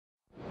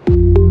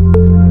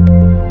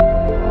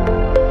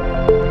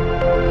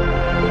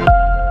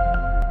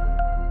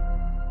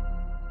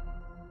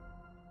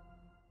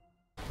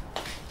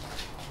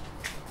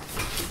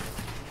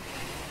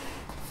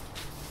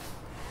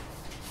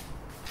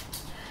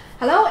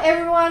Hello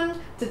everyone!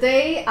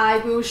 Today I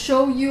will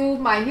show you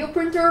my new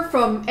printer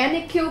from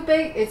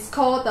Anycubic. It's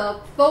called the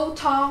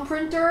Photon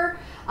printer.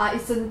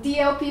 It's a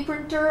DLP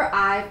printer.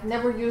 I've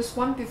never used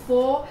one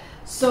before.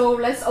 So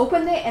let's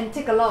open it and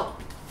take a look.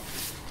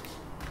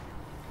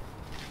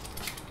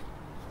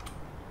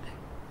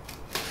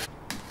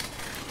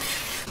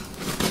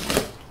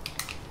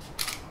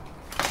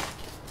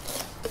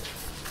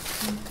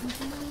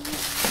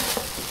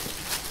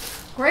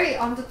 Great,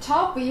 on the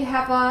top we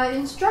have an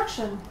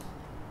instruction.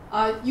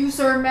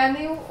 User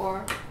manual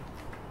or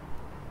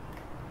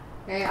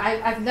okay,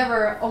 I've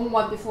never owned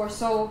one before,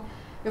 so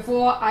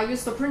before I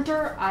use the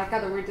printer I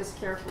gotta read this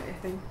carefully, I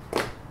think.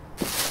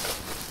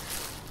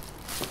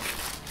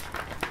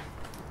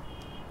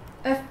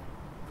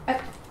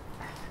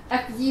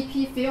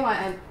 FEP field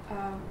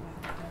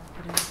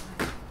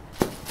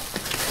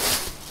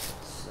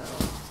so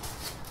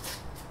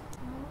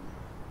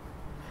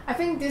I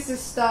think this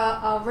is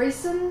the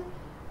resin.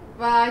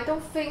 But I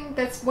don't think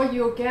that's what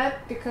you'll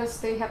get because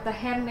they have the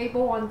hand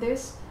label on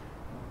this.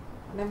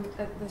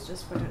 Let's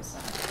just put it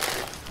aside.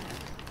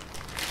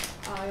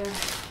 Yeah.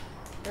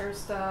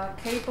 There's the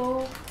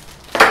cable.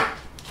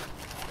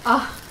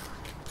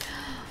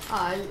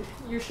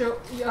 Usual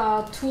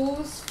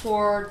tools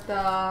for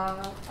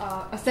the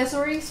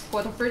accessories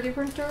for the 3D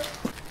printer.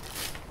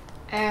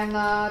 And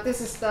this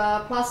is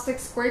the plastic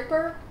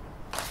scraper.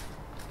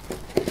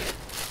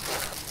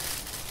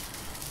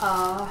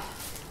 A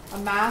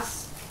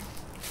mask.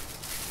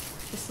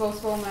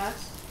 Disposable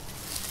mask.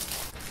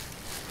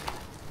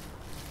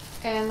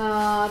 And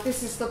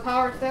this is the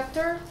power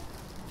adapter.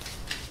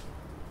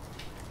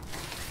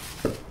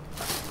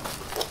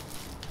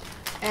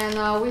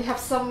 And we have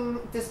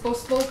some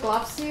disposable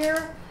gloves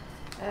here.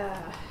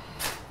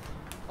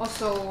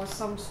 Also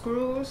some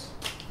screws.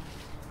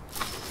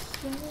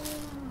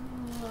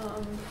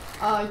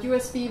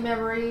 USB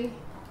memory.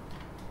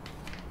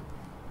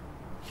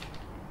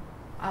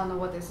 I don't know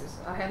what this is.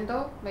 A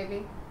handle,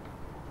 maybe.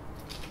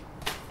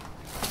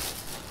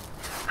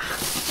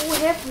 So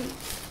heavy.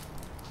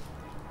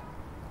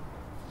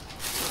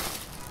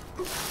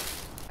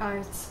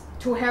 It's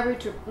too heavy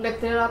to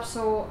lift it up,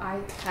 so I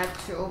had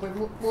to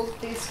remove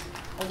this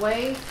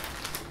away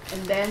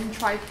and then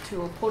try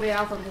to pull it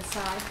out from the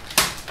side.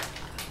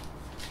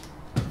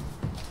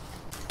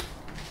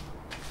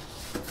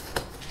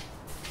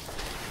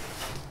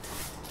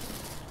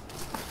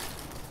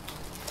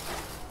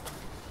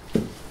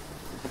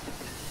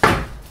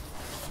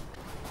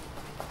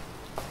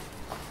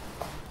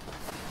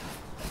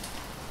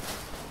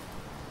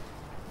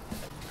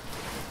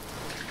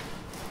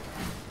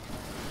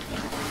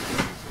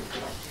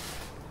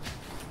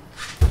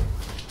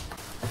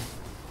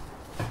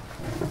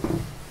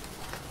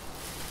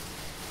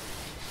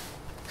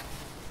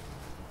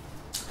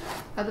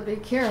 Gotta be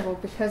careful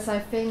because I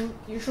think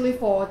usually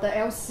for the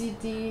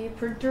LCD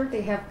printer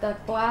they have the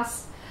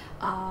glass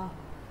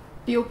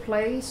build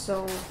plate,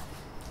 so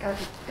it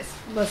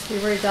must be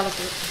very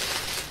delicate.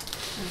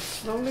 And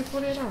slowly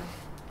put it on.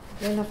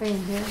 There's nothing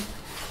in here.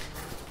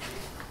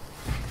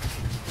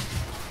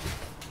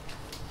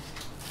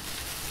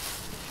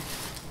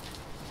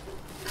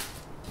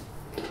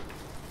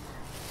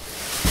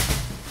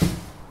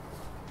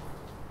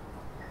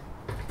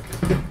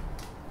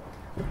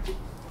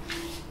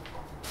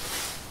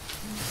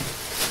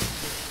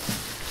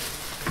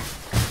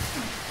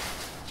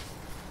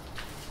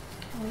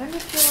 Let me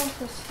fill out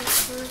the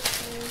stickers.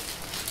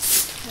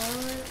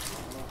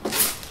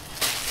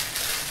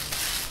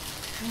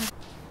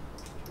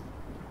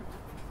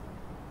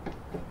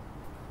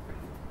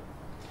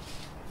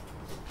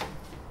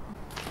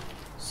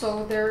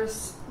 So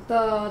there's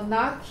the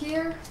nut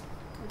here.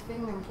 I think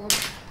I'm going to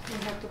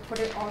have to put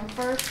it on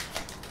first.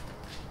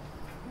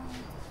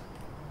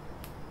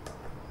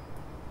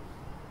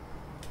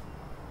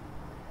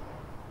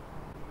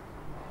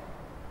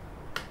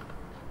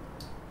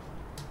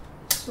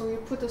 So you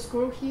put the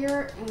screw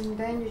here and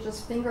then you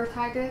just finger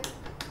tight it.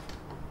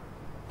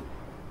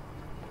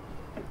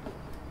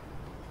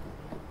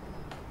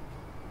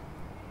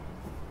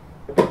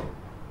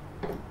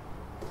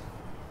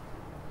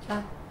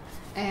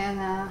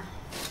 And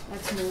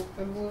let's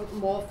remove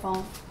more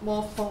foam.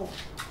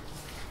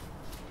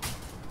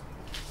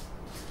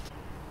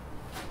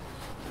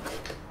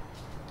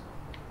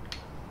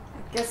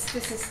 I guess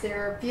this is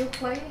their build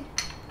plate.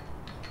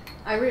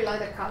 I really like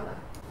the color.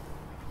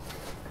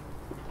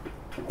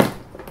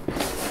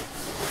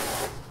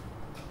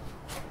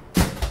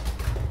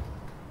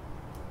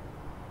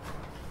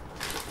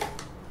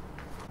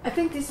 I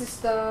think this is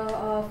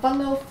the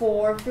funnel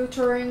for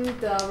filtering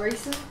the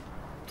resin.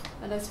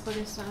 And let's put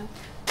it aside.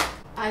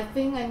 I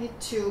think I need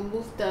to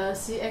move the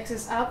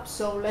Z-axis up,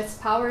 so let's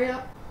power it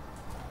up.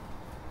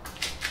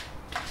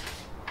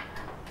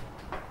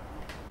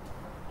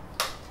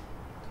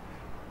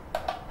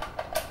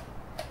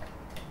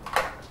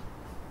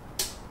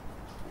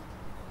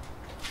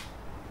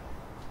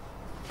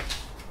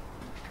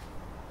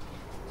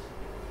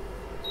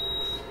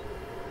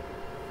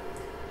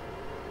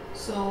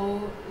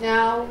 So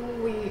now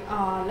we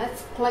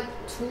let's click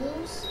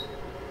tools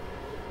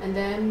and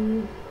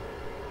then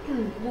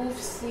move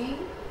C.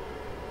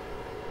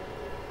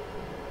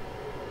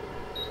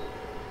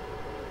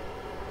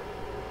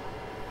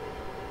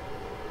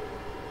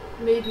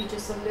 Maybe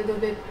just a little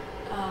bit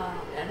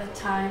at a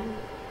time.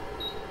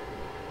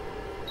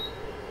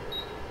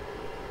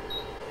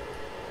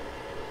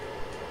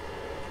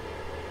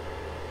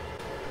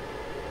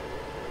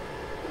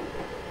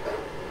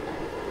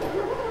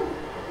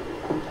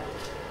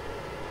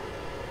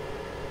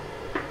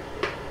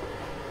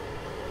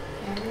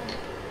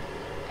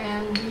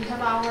 And we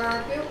have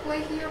our build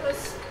plate here.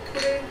 Let's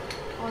put it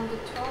on the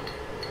top.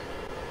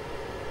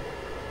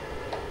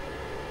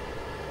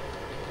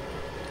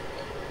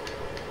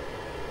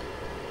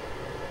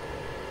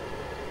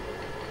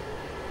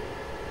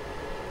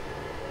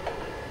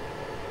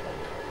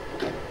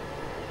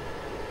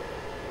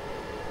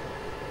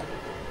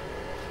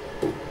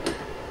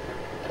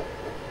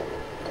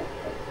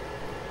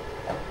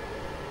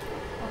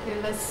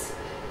 Okay, let's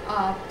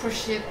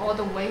push it all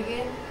the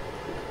way in.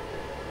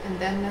 And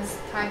then let's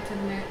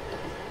tighten it.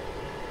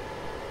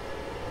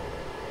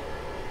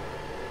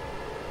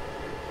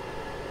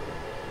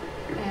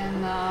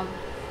 And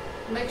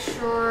make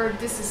sure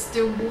this is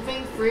still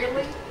moving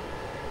freely.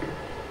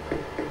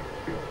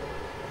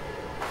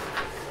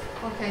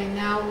 Okay,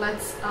 now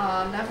let's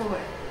level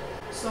it.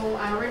 So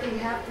I already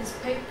have this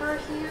paper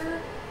here.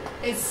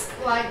 It's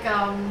like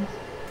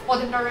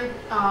ordinary,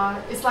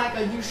 it's like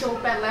a usual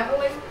bed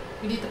leveling.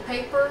 You need the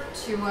paper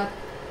to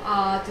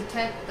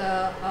detect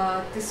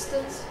the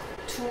distance.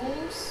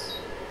 Tools,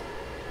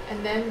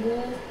 and then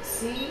move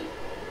C,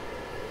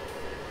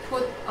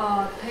 put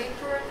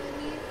paper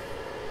underneath,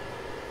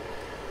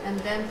 and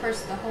then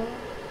press the home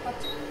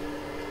button.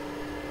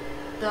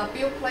 The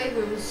build plate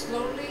will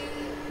slowly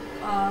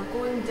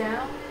going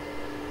down.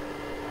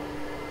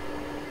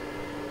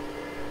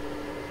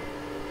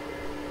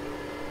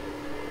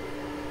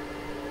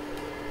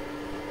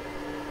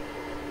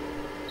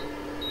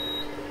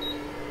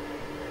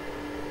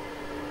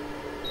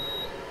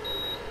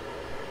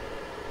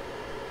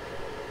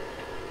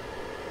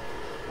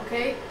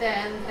 Okay,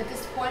 then at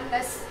this point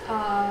let's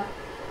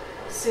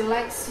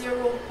select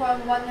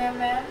 0.1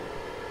 mm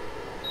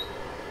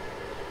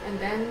and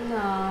then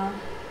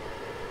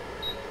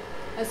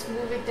let's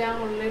move it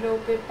down a little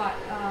bit by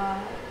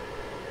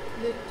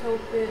little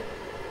bit.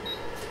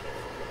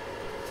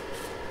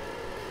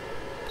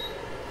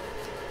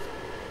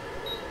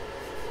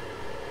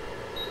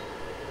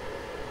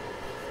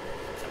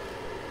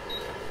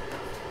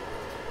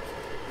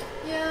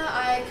 Yeah,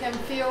 I can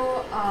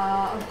feel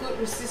a good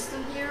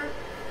resistance here.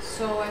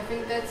 So I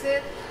think that's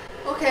it.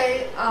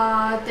 Okay,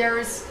 there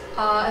is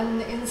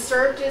an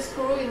insert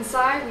screw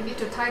inside. We need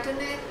to tighten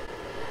it.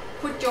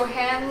 Put your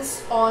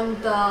hands on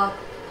the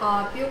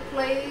build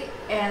plate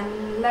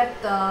and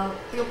let the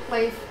build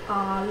plate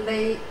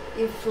lay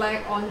it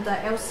flat on the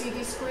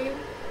LCD screen.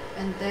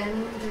 And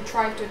then you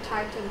try to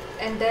tighten,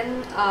 and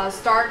then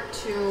start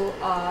to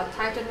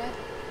tighten it.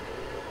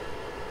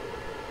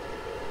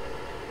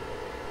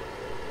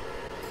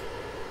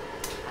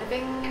 I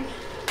think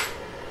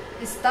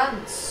it's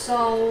done.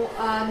 So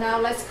now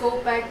let's go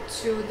back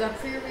to the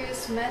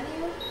previous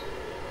menu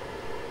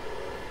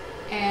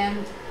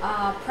and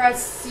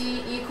press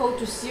C equal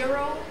to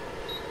 0.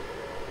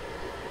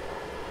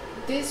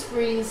 This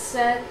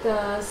reset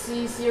the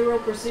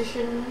C0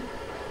 position.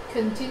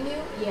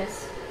 Continue,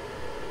 yes.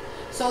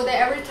 So that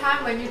every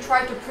time when you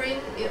try to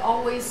print, it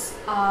always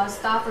starts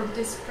from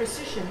this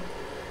position.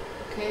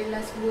 Okay,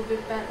 let's move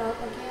it back up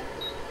again.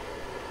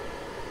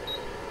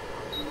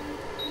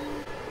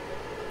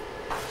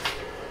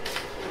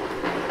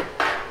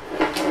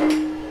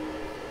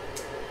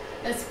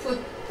 Let's put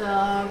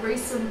the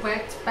resin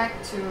wet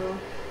back to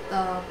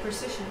the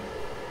position.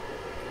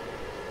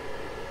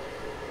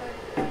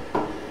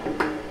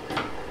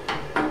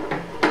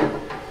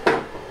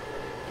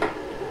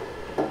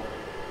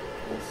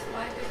 Let's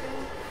slide it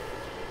in.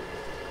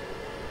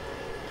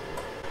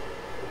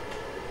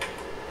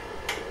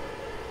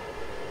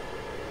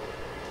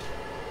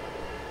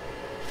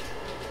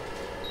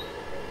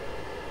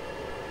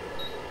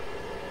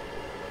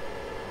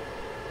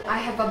 I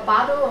have a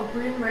bottle of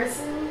green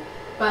resin,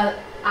 but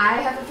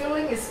I have a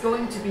feeling it's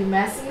going to be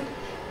messy.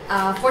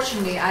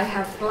 Fortunately, I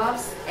have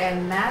gloves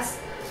and mask,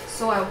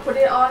 so I'll put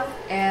it on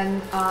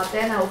and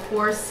then I'll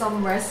pour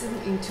some resin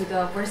into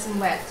the resin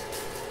wet.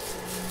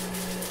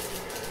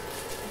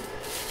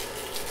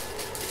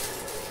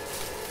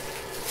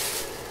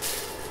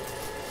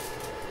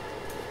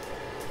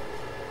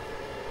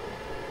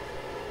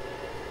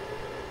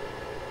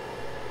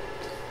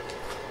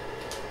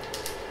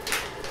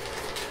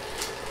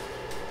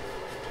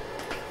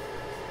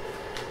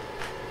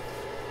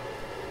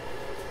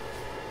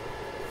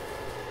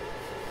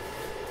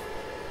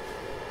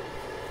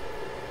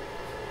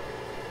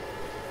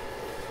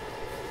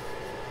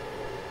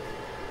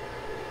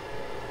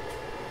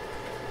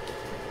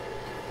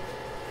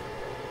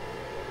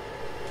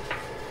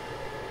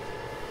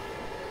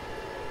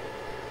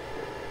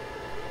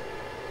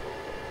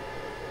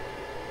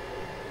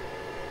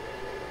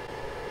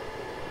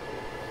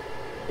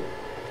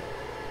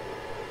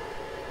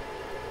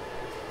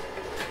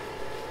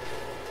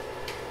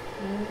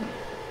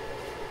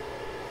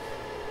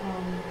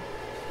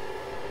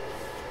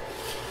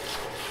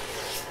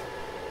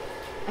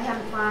 I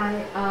have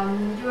my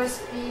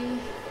USB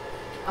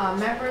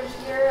memory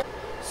here.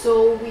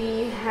 So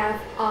we have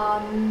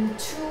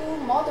two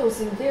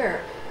models in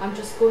there. I'm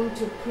just going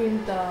to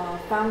print the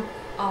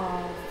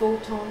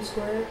Photon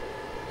square.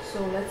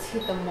 So let's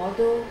hit the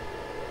model.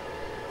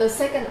 The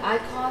second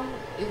icon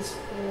is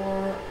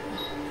for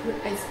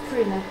it's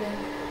print, I think.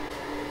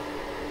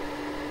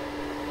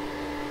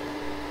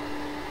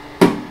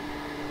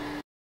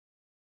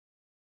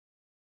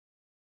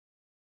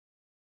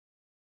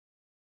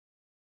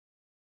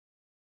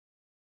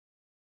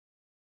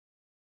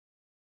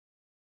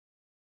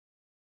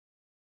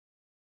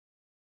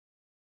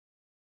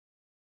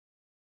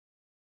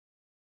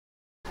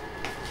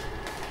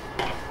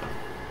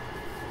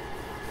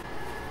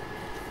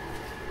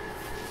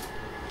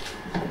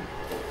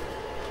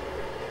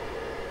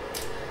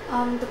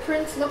 The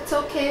print looks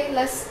okay.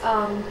 Let's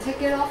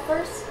take it off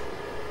first.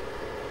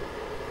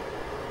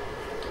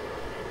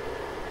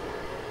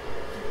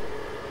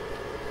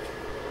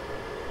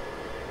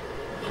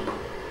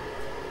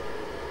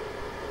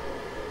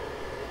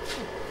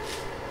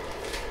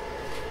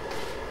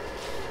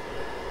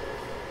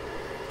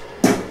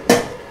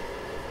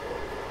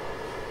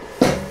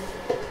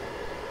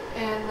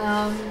 And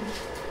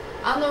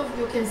I don't know if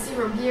you can see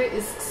from here,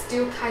 it's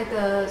still kind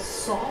of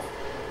soft.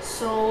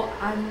 So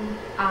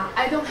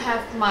I don't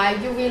have my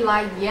UV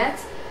light yet,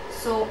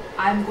 so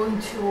I'm going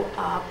to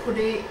put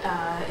it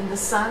in the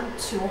sun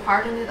to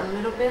harden it a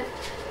little bit.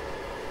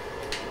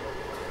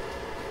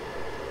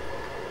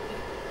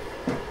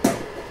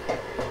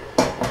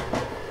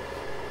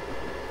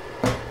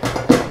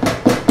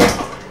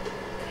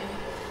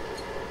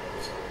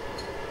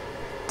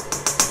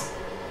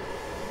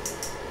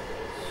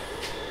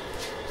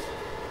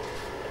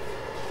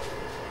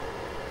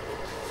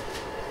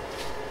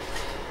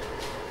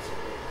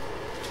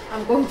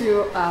 I'm going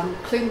to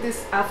clean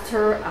this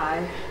after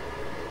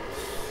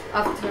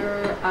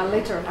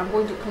later. I'm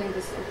going to clean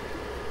this one.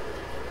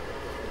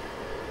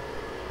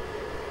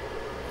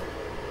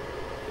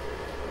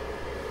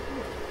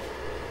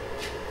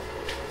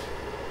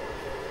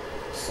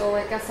 So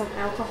I got some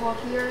alcohol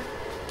here,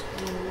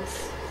 and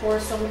let's pour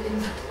some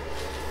in.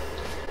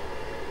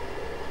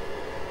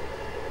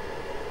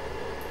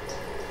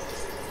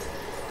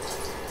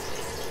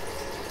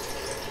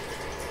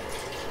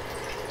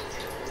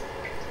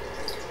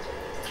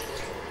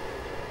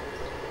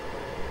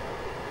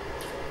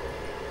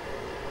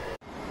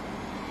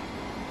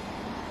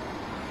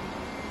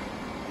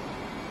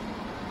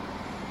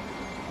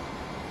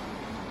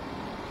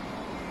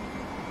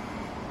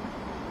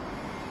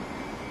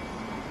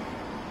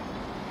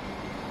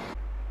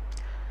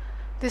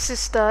 This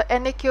is the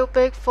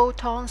Anycubic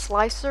Photon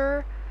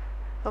slicer.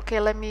 Okay,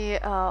 let me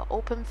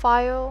open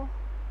file.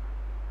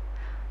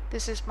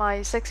 This is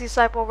my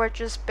sexycyborg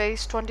wedges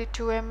base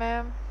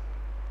 22mm.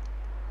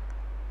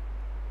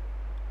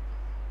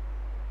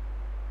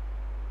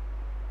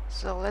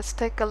 So let's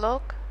take a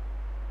look.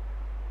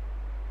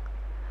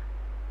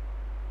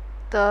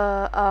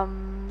 The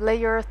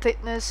layer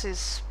thickness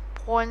is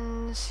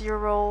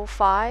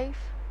 0.05.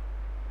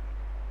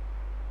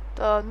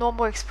 The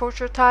normal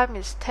exposure time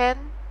is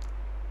 10.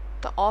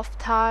 The off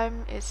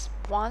time is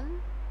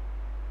 1.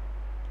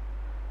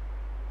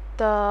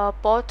 The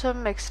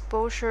bottom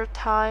exposure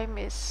time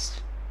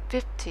is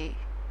 50.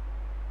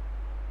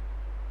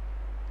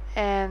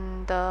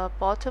 And the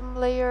bottom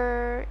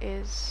layer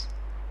is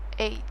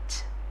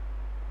 8.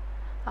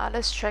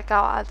 Let's check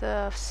out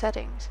other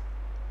settings.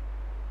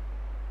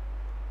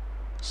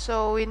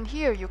 So in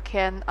here you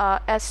can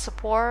add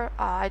support.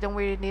 I don't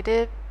really need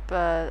it,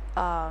 but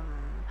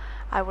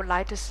I would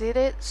like to see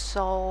it,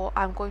 so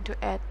I'm going to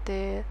add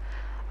the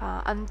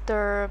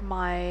under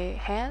my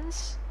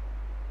hands.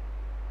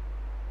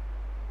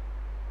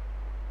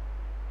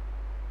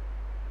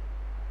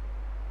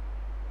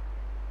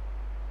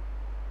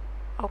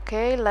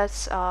 Okay,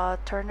 let's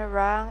turn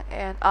around,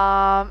 and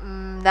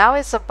now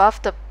it's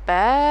above the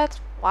bed.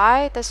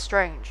 Why? That's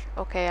strange.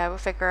 Okay, I will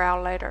figure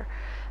out later.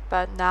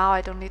 But now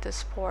I don't need the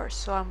support,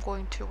 so I'm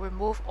going to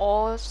remove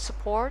all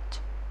support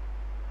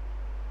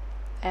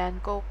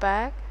and go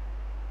back,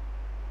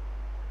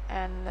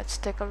 and let's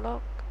take a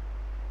look.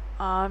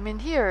 In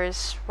here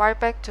is right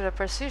back to the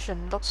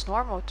precision. Looks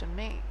normal to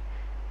me.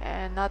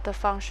 And another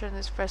function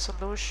is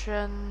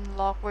resolution,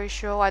 log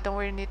ratio. I don't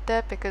really need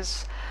that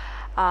because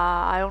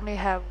I only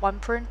have one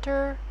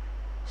printer.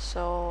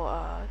 So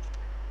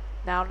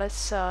now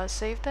let's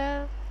save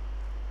that.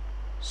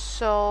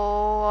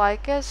 So I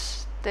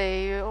guess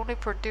they only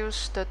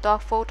produce the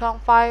doc photon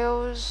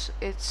files.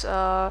 It's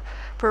a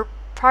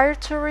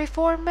proprietary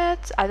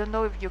format. I don't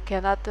know if you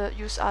can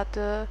use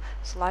other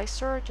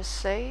slicer. Just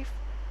save.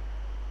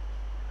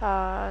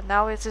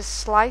 Now it's just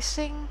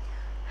slicing.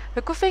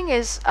 The good thing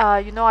is,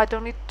 you know, I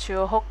don't need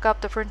to hook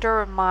up the printer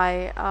on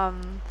my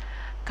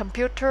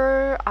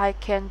computer. I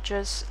can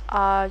just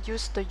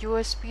use the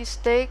USB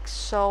stick.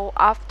 So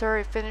after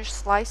it finishes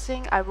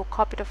slicing, I will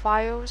copy the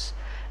files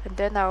and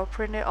then I will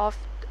print it off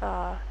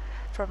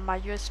from my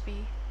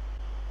USB.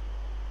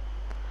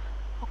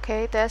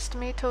 Okay, the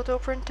estimated total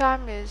print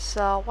time is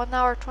 1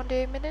 hour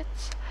 28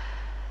 minutes.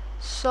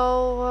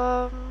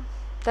 So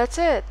that's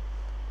it.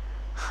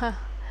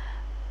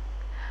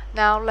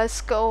 Now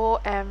let's go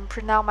and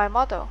print out my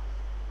model.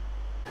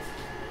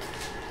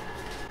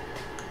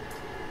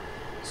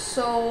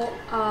 So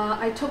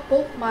I took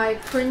both my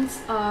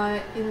prints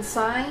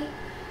inside,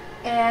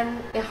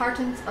 and it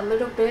hardens a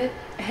little bit,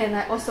 and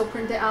I also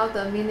printed out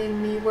the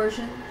mini-me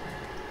version.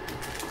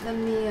 Let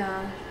me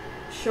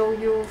show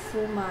you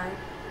through my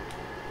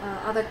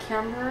other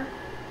camera.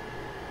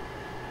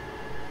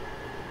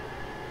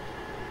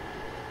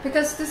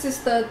 Because this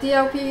is the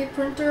DLP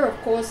printer, of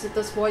course it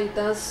does what it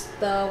does.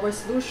 The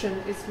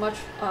resolution is much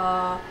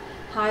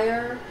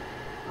higher.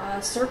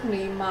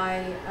 Certainly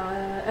my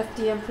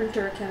FDM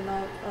printer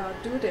cannot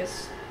do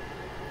this.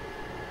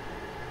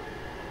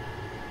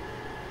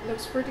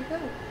 Looks pretty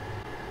good.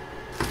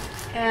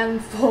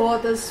 And for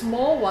the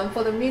small one,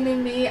 for the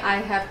mini-me,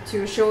 I have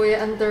to show it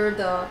under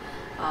the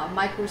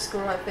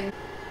microscope, I think.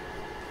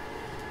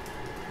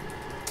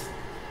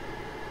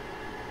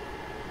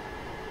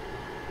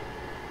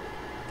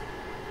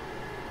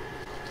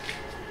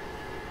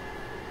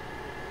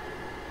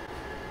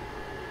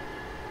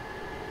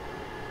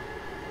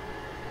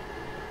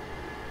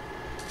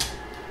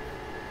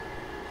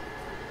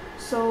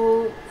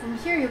 So from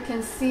here you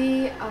can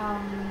see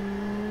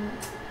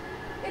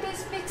it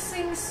is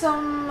mixing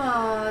some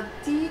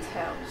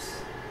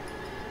details,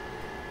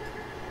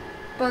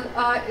 but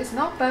it's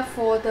not bad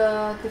for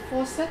the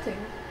default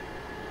setting.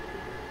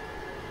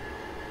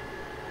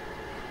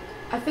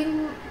 I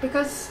think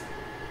because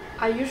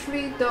I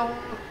usually don't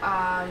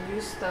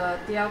use the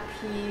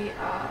DLP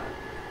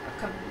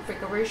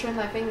configuration,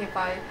 I think if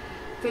I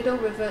fiddle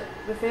with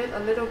it a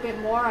little bit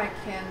more, I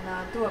can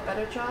do a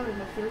better job in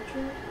the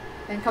future.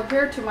 And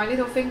compared to my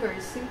little finger,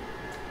 you see?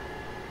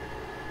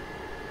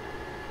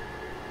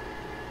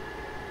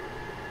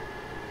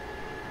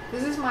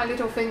 This is my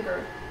little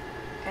finger,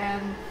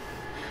 and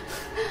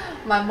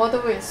my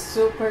model is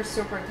super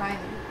tiny.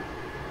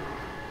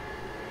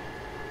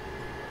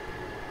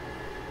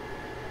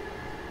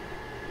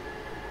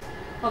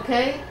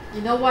 Okay,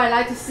 you know what I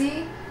like to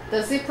see?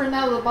 Does it print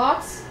out of the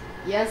box?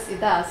 Yes,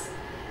 it does.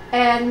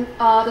 And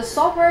the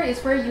software is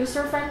very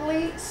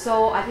user-friendly,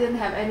 so I didn't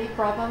have any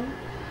problem.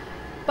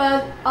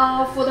 But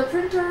for the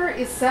printer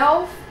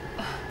itself,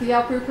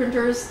 DLP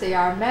printers, they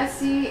are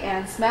messy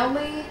and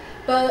smelly,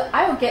 but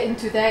I will get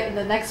into that in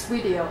the next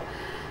video.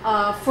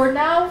 For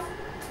now,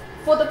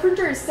 for the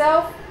printer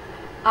itself,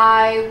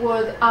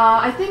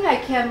 I think I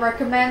can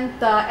recommend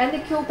the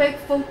Anycubic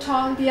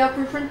Photon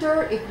DLP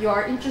printer. If you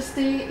are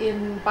interested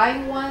in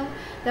buying one,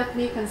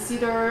 definitely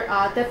consider,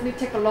 definitely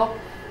take a look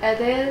at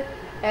it.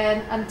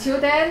 And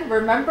until then,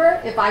 remember,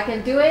 if I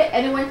can do it,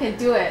 anyone can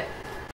do it.